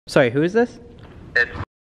Sorry, who is this? It's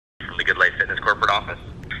from the Goodlife Fitness corporate office.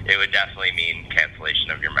 It would definitely mean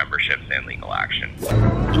cancellation of your memberships and legal action.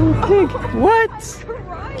 Pig. What?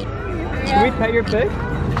 Can we pet your pig?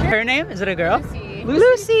 Her name? Is it a girl?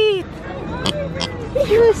 Lucy.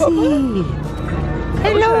 Lucy.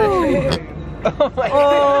 Hello. Oh my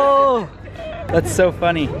God. That's so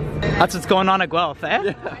funny. That's what's going on at Guelph, eh?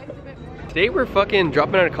 Yeah. Today we're fucking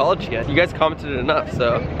dropping out of college again. You guys commented enough,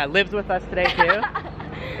 so. I lived with us today too.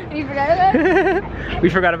 You forgot about? We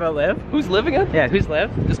forgot about Liv. Who's Liv again? Yeah, who's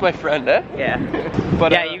Liv? Just my friend, eh? Yeah.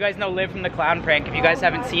 But yeah, you guys know Liv from the clown prank. If you guys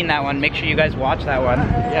haven't seen that one, make sure you guys watch that one.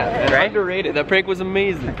 Yeah, right? Underrated. That prank was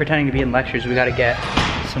amazing. Pretending to be in lectures, we gotta get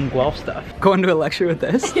some Guelph stuff. Going to a lecture with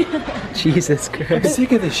this? Jesus Christ. I'm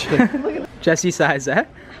sick of this shit. Jesse size, eh?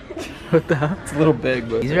 What the hell? It's a little big,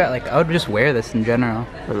 but. These are like, I would just wear this in general.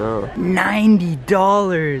 I know.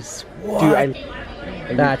 $90. What?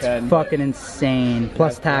 Dude, that's fucking insane.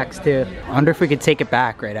 Plus tax too. I wonder if we could take it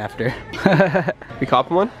back right after. We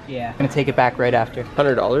copping one? Yeah. I'm gonna take it back right after.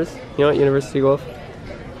 $100. You know what, University Guelph?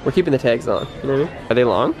 We're keeping the tags on. You know what I mean? Are they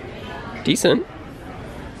long? Decent.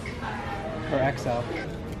 Or XL.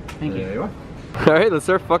 Thank you. There you are. All right, let's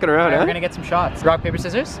start fucking around, Right, huh? we're gonna get some shots. Rock, paper,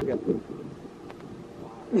 scissors?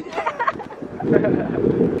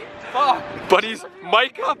 Fuck! Buddies,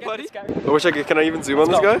 mic up, buddy. I wish I could, can I even zoom on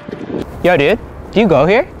this guy? Yo, dude, do you go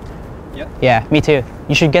here? Yeah. Yeah, me too.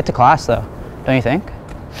 You should get to class though, don't you think?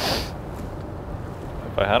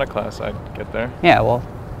 If I had a class, I'd get there. Yeah, well,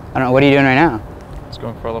 I don't know, what are you doing right now? Just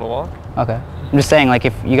going for a little walk. Okay. I'm just saying, like,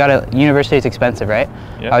 if you got a, university is expensive, right?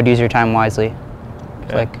 Yeah. I would use your time wisely.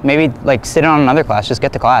 Okay. Like, maybe, like, sit on another class, just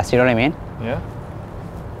get to class, you know what I mean? Yeah.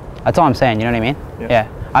 That's all I'm saying, you know what I mean? Yeah.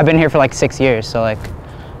 I've been here for like 6 years, so like,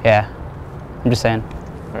 yeah. I'm just saying.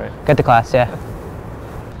 All right. Get to class, yeah.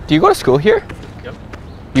 Do you go to school here? Yep.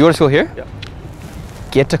 You go to school here? Yep.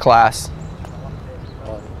 Get to class.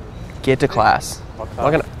 Get to class. I'm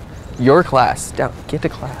not gonna, your class. Down. Get to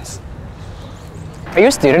class. Are you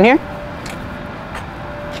a student here?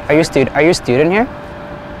 Are you a student here?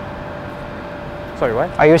 Sorry,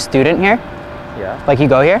 what? Are you a student here? Yeah. Like you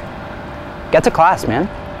go here? Get to class, man.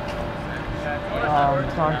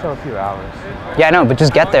 It's not until a few hours. Yeah, I know, but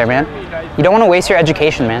just get there, man. You don't want to waste your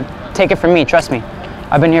education, man. Take it from me, trust me.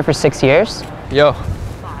 I've been here for 6 years. Yo.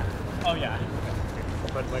 Oh yeah.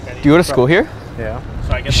 Do you go to school here? Yeah.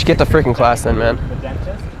 So I You should get to freaking class then, man. The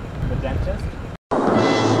dentist. The dentist.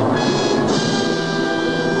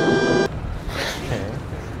 Okay.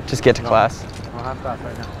 Just get to class. I'll have class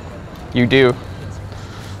right now. You do.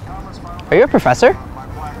 Are you a professor?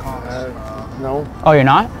 No. Oh, you're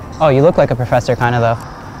not? Oh, you look like a professor, kind of though.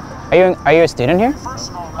 Are you a student here?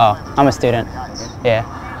 Oh, I'm a student. Yeah.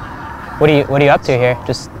 What are you up to here?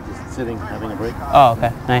 Just sitting, having a break. Oh,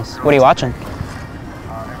 okay, nice. What are you watching?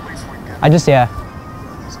 Yeah.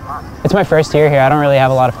 It's my first year here. I don't really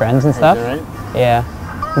have a lot of friends and stuff. Right? Yeah.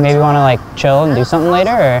 Maybe want to like chill and do something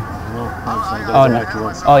later, or? No, Oh no.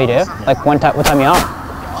 Oh, you do? Like what time you on?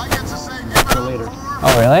 Later.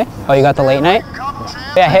 Oh really? Oh, you got the late night?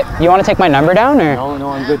 Yeah. You want to take my number down, or? No,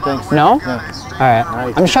 I'm good, thanks. No? Yeah. All right.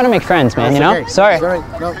 I'm just trying to make friends, man. You know? Okay. Sorry. Sorry.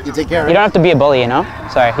 No, you take care. You don't have to be a bully, you know?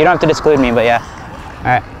 Sorry. You don't have to exclude me, but yeah. All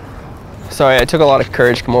right. Sorry, I took a lot of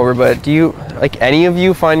courage to come over, but do you, like, any of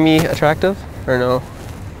you find me attractive? Or no?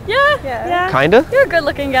 Yeah. Kinda? You're a good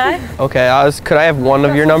looking guy. Okay, could I have one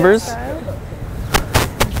of your numbers?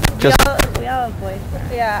 Just. We all have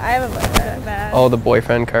boyfriends. Yeah, I have a boyfriend. Oh, the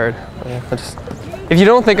boyfriend card. Yeah, if you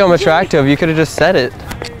don't think I'm attractive, you could have just said it.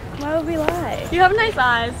 Why would we lie? You have nice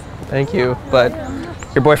eyes. Thank you, but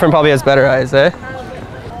your boyfriend probably has better eyes, eh?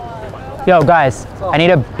 Yo, guys, I need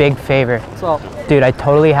a big favor. What's up? Dude, I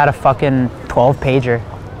totally had a fucking 12-pager.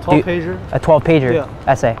 12-pager? A 12-pager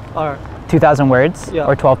essay. Alright. 2,000 words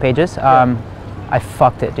or 12 pages. Yeah. I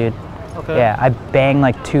fucked it, dude. Okay. Yeah, I banged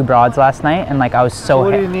like 2 broads last night, and like I was so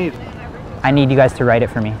what do you need? I need you guys to write it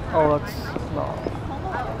for me. Oh, that's... No.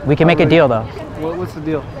 We can make a deal, though. What's the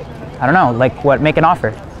deal? I don't know, like what? Make an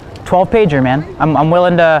offer. 12-pager, man. I'm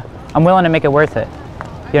willing to make it worth it.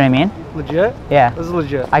 You know what I mean? Legit? Yeah. This is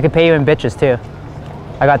legit. I could pay you in bitches too.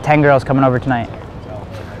 I got 10 girls coming over tonight.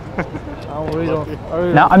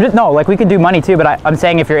 No, like we could do money too, but I'm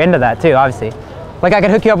saying if you're into that too, obviously. Like I could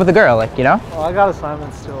hook you up with a girl, like, you know? Oh, I got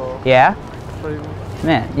assignments still. Yeah?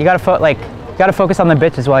 Man, you gotta focus on the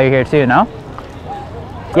bitches while you're here too, no?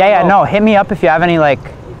 Yeah, no, hit me up if you have any, like,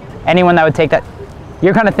 anyone that would take that.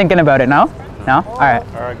 You're kind of thinking about it, no? No? All right.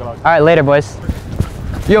 All right, later, boys.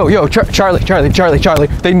 Yo, Charlie.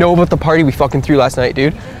 They know about the party we fucking threw last night,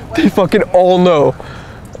 dude. They fucking all know.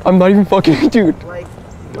 I'm not even fucking, dude.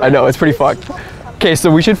 I know, it's pretty fucked. Okay,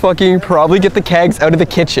 so we should fucking probably get the kegs out of the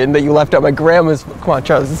kitchen that you left at my grandma's. Come on,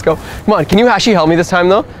 Charles, let's go. Come on, can you actually help me this time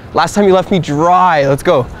though? Last time you left me dry. Let's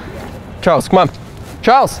go. Charles, come on.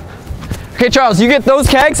 Charles. Okay, Charles, you get those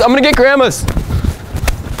kegs. I'm gonna get grandma's.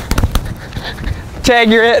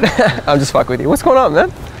 Tag, you're it. I'm just fucking with you. What's going on, man?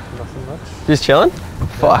 Nothing much. Just chilling? Yeah.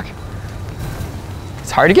 Fuck.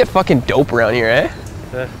 It's hard to get fucking dope around here, eh?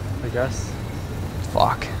 Yeah, I guess.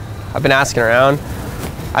 Fuck. I've been asking around.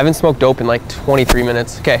 I haven't smoked dope in like 23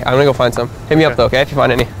 minutes. Okay, I'm gonna go find some. Hit me up though, okay, if you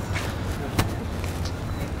find any.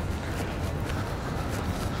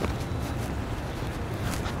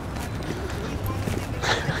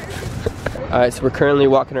 Alright, so we're currently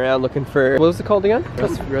walking around looking for, what was it called again?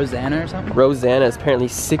 Rosanna or something? Rosanna is apparently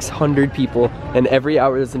 600 people, and every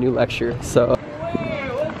hour there's a new lecture, so.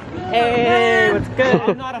 Hey, what's good?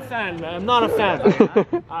 I'm not a fan, man. I'm not a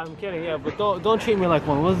fan. I'm kidding, yeah, but don't treat me like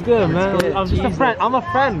one. What's good, man? Good. I'm just a friend. I'm a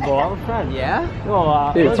friend, bro. I'm a friend. Yeah?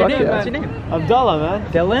 Yo, Dude, what's your fuck name, yeah. What's your man? name? Abdullah,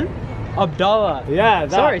 man. Dylan? Abdullah. Yeah,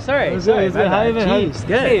 that. Sorry. It was good. It was good. How you been? Jeez,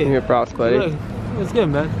 good. Hey, Give me props, buddy. look, it's good,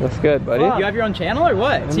 man. That's good, buddy. Wow. You have your own channel or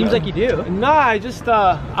what? It seems like you do. Nah, I just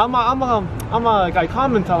I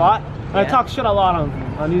comment a lot. I talk shit a lot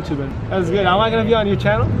on YouTube. And that's good. Am I gonna be on your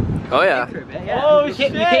channel? Oh yeah. Oh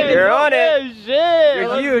shit! You're on it. Shit! You're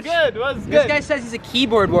What's huge. good? What's good? This guy says he's a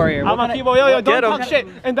keyboard warrior. I'm a keyboard. Yo, don't talk shit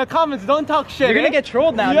in the comments. Don't talk shit. You're gonna get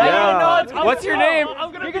trolled now. Yeah, dude. I know. What's your name?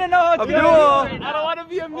 You're gonna know how to do it. Abdul. I don't want to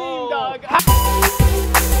be a meme, dog.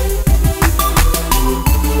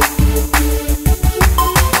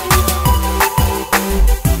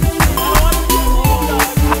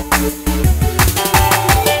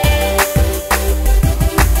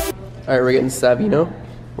 Alright, we're getting Savino.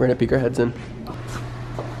 We're gonna peek our heads in.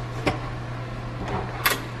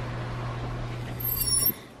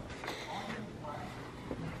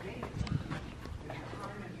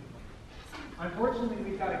 Unfortunately,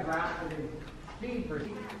 we've got a graph that is B versus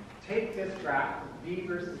T. Take this graph, B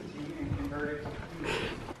versus T, and convert it to T.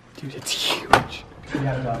 Dude, it's huge.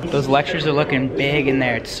 Those lectures are looking big in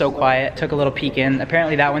there. It's so quiet. Took a little peek in.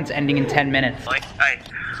 Apparently that one's ending in 10 minutes. I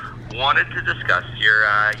wanted to discuss your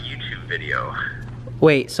YouTube video.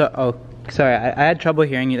 Wait, sorry, I had trouble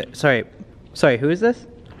hearing you. Sorry, who is this?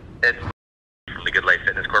 It's from the Goodlife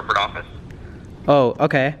Fitness corporate office. Oh,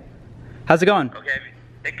 okay. How's it going? Okay,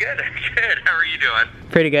 good, good. How are you doing?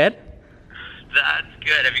 Pretty good? That's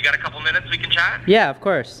good. Have you got a couple minutes we can chat? Yeah, of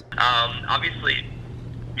course. Obviously,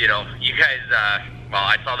 you know, you guys, well,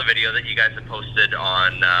 I saw the video that you guys had posted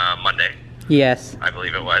on Monday. Yes. I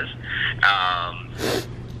believe it was.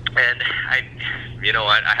 And you know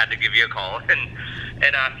what, I had to give you a call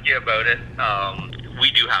and ask you about it. We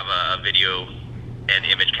do have a video and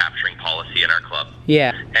image capturing policy in our club.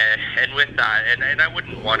 Yeah. And with that, and I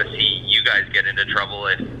wouldn't want to see you guys get into trouble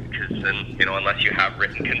because then, you know, unless you have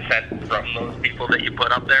written consent from those people that you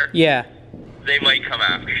put up there. Yeah. They might come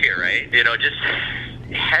after you, right? You know, just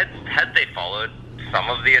had they followed some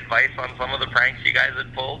of the advice on some of the pranks you guys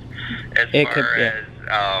had pulled as as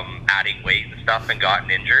adding weight and stuff and gotten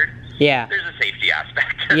injured. Yeah. There's a safety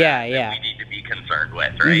aspect to Yeah, that yeah. we need to be concerned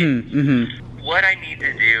with, right? Mm-hmm. What I need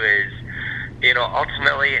to do is, you know,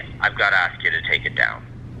 ultimately, I've got to ask you to take it down.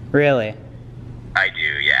 Really? I do,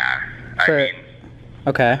 yeah. For- I mean,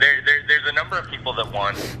 Okay. there's a number of people that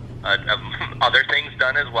want other things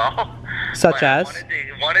done as well. Such But as?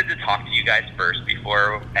 I wanted to talk to you guys first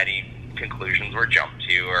before any conclusions were jumped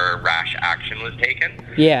to or rash action was taken.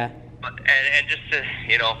 Yeah. And just to,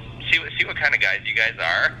 you know, see what kind of guys you guys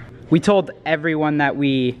are. We told everyone that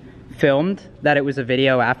we filmed that it was a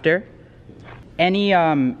video after.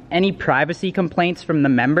 Any privacy complaints from the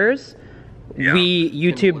members, Yeah.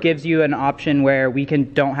 YouTube gives you an option where we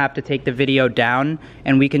don't have to take the video down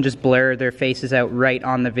and we can just blur their faces out right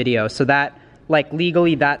on the video. So that, like,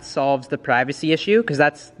 legally that solves the privacy issue because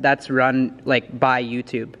that's run like by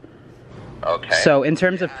YouTube. Okay. So in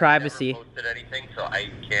terms of privacy, Never posted anything, so I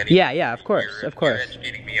can't. Yeah, of course, You're of course.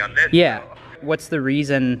 educating me on this. yeah. So. What's the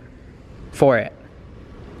reason for it?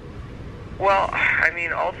 Well, I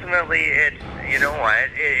mean, ultimately, it's, you know what,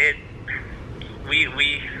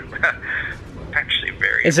 we actually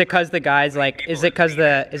very. Is it because the guys like? Is it because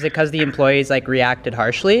the employees like reacted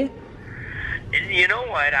harshly? You know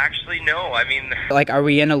what? Actually, no. I mean, Like, are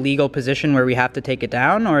we in a legal position where we have to take it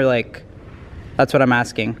down, or like? That's what I'm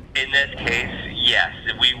asking. in this case, yes,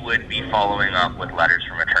 we would be following up with letters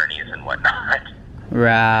from attorneys and whatnot.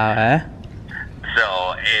 Right.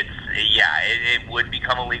 So it would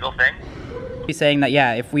become a legal thing. He's saying that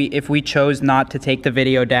if we chose not to take the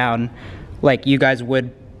video down, like you guys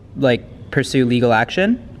would like pursue legal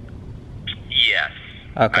action. Yes.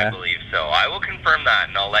 Okay. I believe So I will confirm that,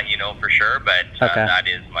 and I'll let you know for sure. But Okay. that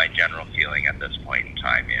is my general feeling at this point in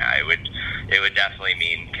time. Yeah, it would definitely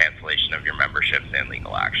mean cancellation of your memberships and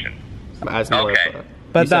legal action. Okay.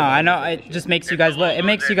 But no, I know it just makes you guys look. It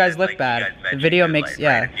makes you guys look bad. The video makes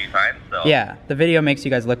a few times, so. yeah. The video makes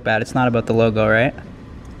you guys look bad. It's not about the logo, right?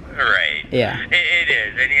 Right. Yeah. It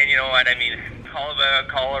is, and you know what I mean.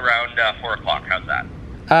 Call around 4 o'clock. How's that?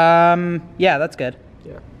 Yeah, that's good.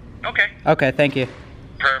 Yeah. Okay. Okay, thank you.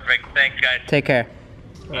 Perfect. Thanks, guys. Take care.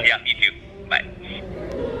 Yeah, you too. Bye.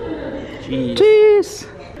 Jeez.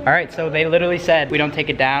 All right, so they literally said we don't take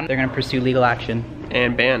it down, they're gonna pursue legal action.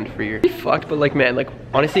 And banned for your fucked, but like, man, like,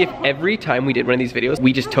 honestly, if every time we did one of these videos,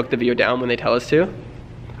 we just took the video down when they tell us to,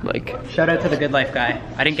 like. Shout out to the Goodlife guy.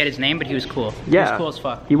 I didn't get his name, but he was cool. Yeah. He was cool as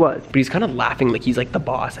fuck. He was. But he's kind of laughing like he's like the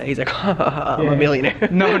boss. He's like, I'm a millionaire.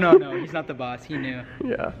 No, he's not the boss, he knew.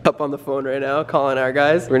 Yeah. Up on the phone right now, calling our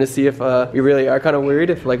guys. We're gonna see if we really are kind of worried,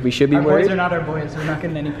 if like we should be worried. Boys are not our boys, we're not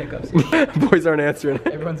getting any pickups. Boys aren't answering.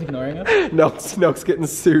 Everyone's ignoring us. Nelk's getting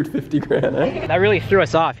sued 50 grand, eh? That really threw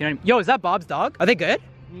us off, you know what I mean? Yo, is that Bob's dog? Are they good?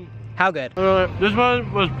 How good? This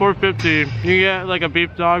one was $4.50. You get like a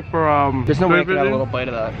beef dog for There's no way I could have a $3.50. little bite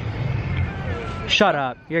of that. Shut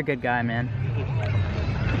up, you're a good guy, man.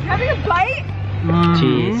 Having a bite?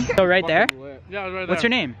 Jeez. So right there? Yeah, right there. What's your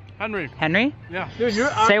name? Henry. Henry? Yeah. Dude, you're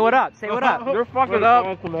Say what up, say what up. You're fucking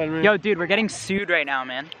up. Henry. Yo, dude, we're getting sued right now,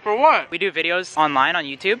 man. For what? We do videos online on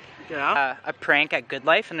YouTube. Yeah. A prank at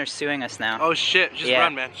Goodlife, and they're suing us now. Oh shit, just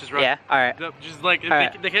run, man. Just run. Yeah, alright. Just like, if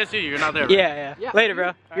Alright. they can't see you, you're not there. Right? Yeah. Later,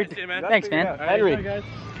 bro. Alright, see you, man. Thanks, man. Henry. Bye, guys.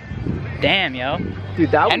 Damn, yo.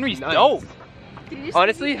 Dude, that Henry's was nice. dope.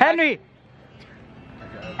 Honestly, Henry!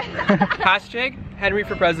 Hashtag Henry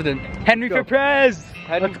for president. Henry for prez!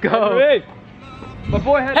 Let's go. Henry. My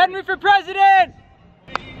boy Henry for president!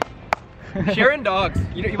 Sharing dogs.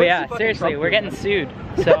 But yeah, seriously, we're getting sued.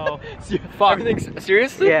 So, fuck. Everything's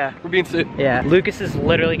seriously? Yeah. We're being sued. Yeah. Lucas is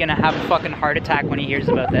literally gonna have a fucking heart attack when he hears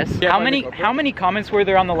about this. Yeah, How many comments were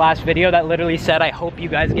there on the last video that literally said, I hope you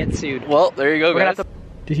guys get sued? Well, there you go, We're gonna guys. have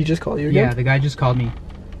Did he just call you again? Yeah, the guy just called me.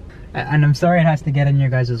 And I'm sorry it has to get in your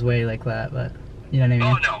guys' way like that, but you know what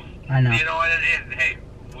I mean? Oh no. I know. You know what it is? Hey,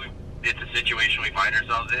 it's a situation we find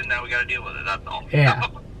ourselves in. Now we got to deal with it. That's all. Yeah.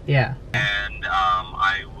 Yeah. And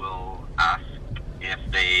I will ask if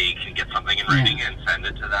they can get something in writing and send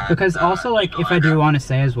it to that. Because also, like, if I do email want to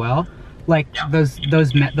say as well, like, Yeah.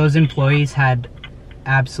 those employees had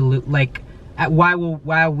absolute, like,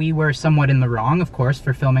 while we were somewhat in the wrong, of course,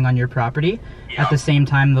 for filming on your property, Yeah. at the same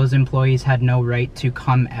time, those employees had no right to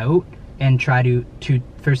come out and try to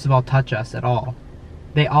first of all touch us at all.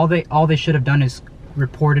 All they should have done is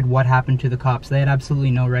reported what happened to the cops. They had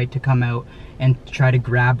absolutely no right to come out and try to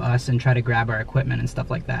grab us and try to grab our equipment and stuff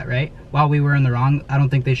like that, right? While we were in the wrong, I don't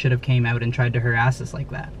think they should have came out and tried to harass us like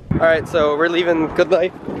that. Alright, so we're leaving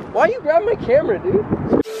Goodlife. Why you grabbing my camera, dude?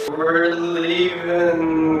 We're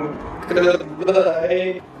leaving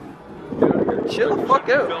Goodlife. Chill the fuck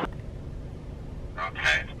out.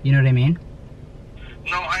 Okay. You know what I mean?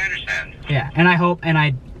 No, I understand. Yeah, and I hope, and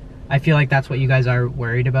I feel like that's what you guys are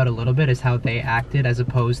worried about a little bit, is how they acted as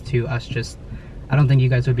opposed to us just, I don't think you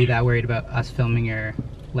guys would be that worried about us filming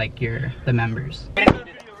the members.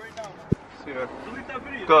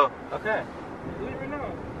 Go. Okay.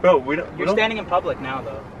 Bro, we don't. You're standing in public now,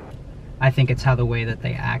 though. I think it's how the way that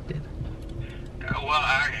they acted.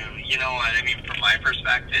 Well, you know what? I mean, from my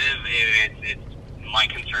perspective, my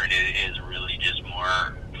concern is really just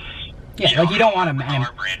more. Yeah, like you don't want to how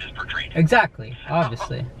our brand is portrayed. Exactly,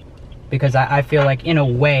 obviously. Because I feel like in a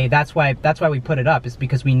way that's why we put it up, is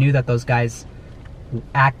because we knew that those guys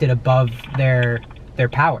acted above their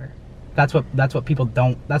power. That's what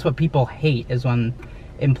people hate, is when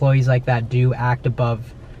employees like that do act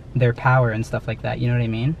above their power and stuff like that. You know what I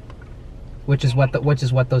mean? Which is what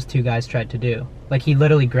those two guys tried to do. Like, he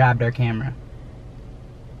literally grabbed our camera,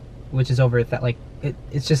 which is over that, like,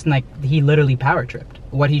 it's just like he literally power tripped.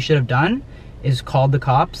 What he should have done is called the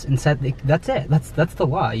cops and said, that's it, that's the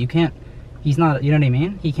law. You can't, he's not, you know what I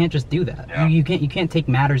mean? He can't just do that. Yeah. You can't take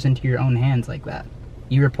matters into your own hands like that.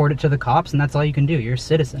 You report it to the cops and that's all you can do. You're a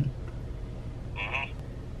citizen.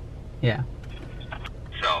 Yeah.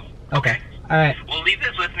 So, Okay. All right. We'll leave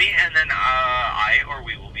this with me, and then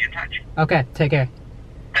we will be in touch. Okay, take care.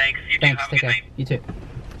 Thanks. You too. Thanks, Have a take good care. night. You too.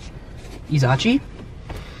 Izachi?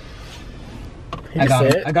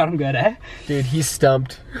 I got him good, eh? Dude, he's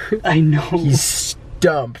stumped. I know. He's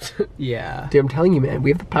stumped. Yeah. Dude, I'm telling you, man, we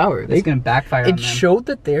have the power. It's gonna backfire on them. It showed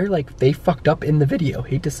that they fucked up in the video.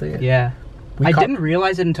 Hate to say it. Yeah. I didn't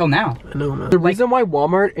realize it until now. I know, man. The reason why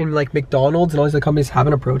Walmart and like McDonald's and all these other companies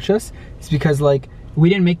haven't approached us is because like we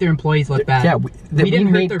didn't make their employees look bad. Yeah, we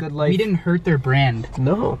didn't hurt their brand.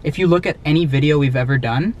 No. If you look at any video we've ever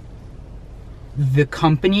done, the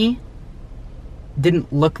company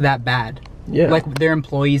didn't look that bad. Yeah. Like their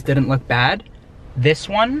employees didn't look bad. This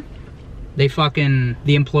one,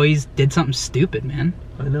 the employees did something stupid, man.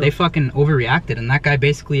 I know. They fucking overreacted, and that guy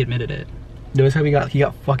basically admitted it. Notice how he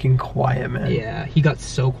got fucking quiet, man. Yeah, he got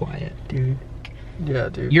so quiet. Dude. Yeah,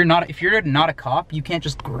 dude. If you're not a cop, you can't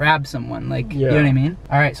just grab someone, like, you know what I mean?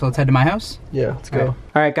 All right, so let's head to my house. Yeah, let's go.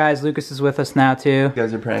 All right, guys, Lucas is with us now too. You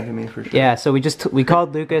guys are pranking me for sure. Yeah, so we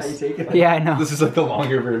called Lucas. Yeah, I know. This is like the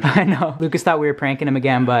longer version. I know. Lucas thought we were pranking him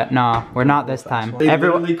again, but nah, we're not this time. They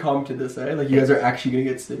literally commented this, eh? Like, you guys are actually gonna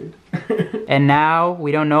get sued. And now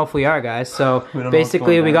we don't know if we are, guys. So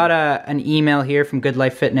basically, we got an email here from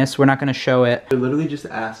Goodlife Fitness. We're not gonna show it. They're literally just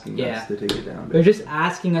asking us to take it down. They're just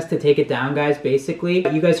asking us to take it down, guys. Basically,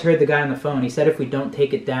 you guys heard the guy on the phone. He said if we don't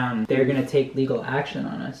take it down, they're gonna take legal action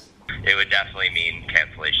on us. It would definitely mean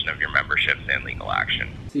cancellation of your memberships and legal action.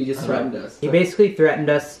 So you just threatened us. He basically threatened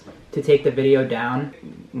us to take the video down.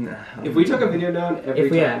 No. If we took a video down every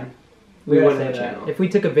time, we wouldn't have a channel. If we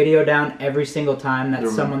took a video down every single time that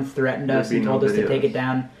someone threatened us and told us to take it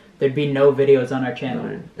down, there'd be no videos on our channel.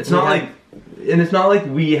 Right. It's not like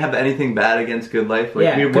we have anything bad against Goodlife.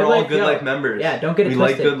 Like we're all Goodlife members. Yeah, don't get it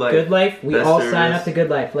twisted. twisted. Like Goodlife, we all service. sign up to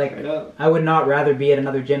Goodlife. Like, I would not rather be at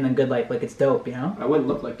another gym than Goodlife. Like, it's dope, you know? I wouldn't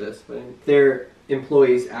look like this, but if their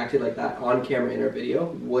employees acted like that on camera in our video,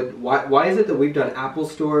 why is it that we've done Apple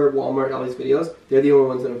Store, Walmart, all these videos? They're the only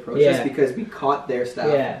ones that approach us because we caught their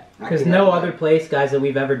staff. Yeah, because no other place, guys, that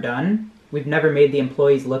we've ever done, we've never made the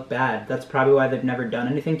employees look bad. That's probably why they've never done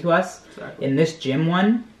anything to us. Exactly. In this gym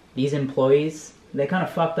one, these employees, they kind of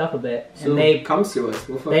fucked up a bit. So and they comes to us.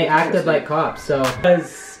 They acted like cops, so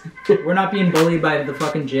because we're not being bullied by the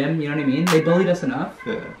fucking gym, you know what I mean? They bullied us enough.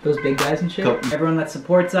 Yeah. Those big guys and shit. Everyone that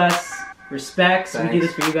supports us, respects. Thanks. We do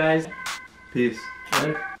this for you guys. Peace.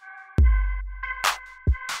 Right?